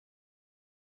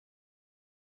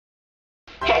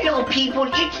Hello people,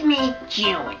 it's me,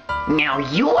 Jewen. Now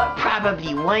you're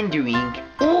probably wondering,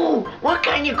 ooh, what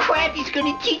kind of crap is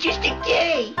gonna teach us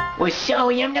today? Well,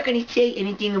 sorry, I'm not gonna say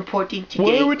anything important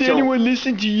today. Why would anyone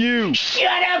listen to you?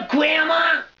 Shut up,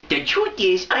 Grandma! The truth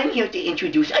is, I'm here to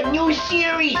introduce a new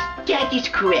series. That is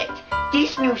correct.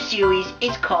 This new series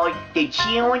is called The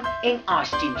Jewen and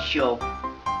Austin Show.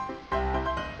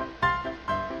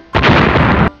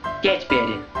 That's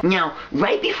better. Now,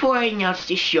 right before I announced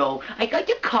the show, I got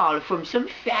a call from some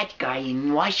fat guy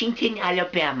in Washington,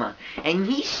 Alabama, and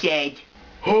he said,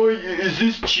 Hi, is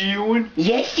this Jewen?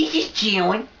 "Yes, this is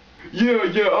Jewen." Yeah,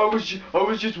 I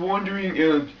was just wondering,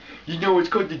 you know, it's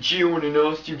called the Jewen and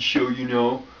Austin Show, you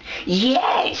know?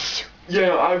 Yes! Yeah,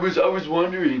 I was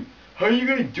wondering, how are you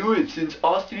gonna do it since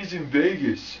Austin is in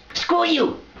Vegas? Screw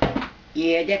you!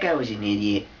 Yeah, that guy was an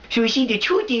idiot. So you see, the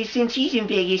truth is, since he's in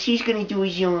Vegas, he's gonna do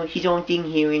his own thing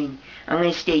here, and I'm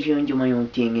gonna stay here and do my own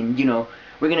thing, and you know,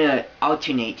 we're gonna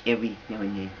alternate every now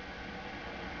and then.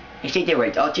 I said that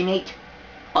right, alternate?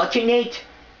 Alternate?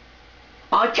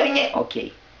 Alternate?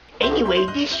 Okay. Anyway,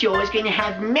 this show is gonna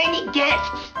have many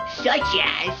guests, such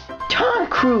as Tom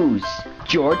Cruise,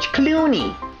 George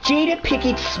Clooney, Jada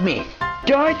Pinkett Smith,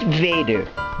 Darth Vader,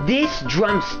 this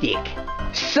drumstick,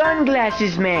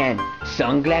 Sunglasses Man,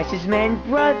 Sunglasses Man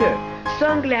brother,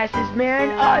 Sunglasses Man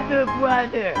other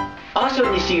brother. Also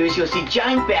in the series, you'll see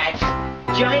giant bats,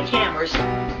 giant hammers,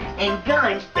 and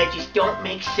guns that just don't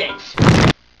make sense.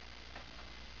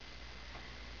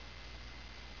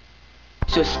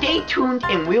 So stay tuned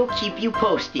and we'll keep you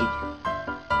posted.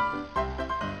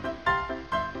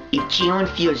 If Jewen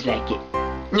feels like it.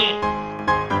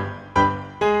 Yeah.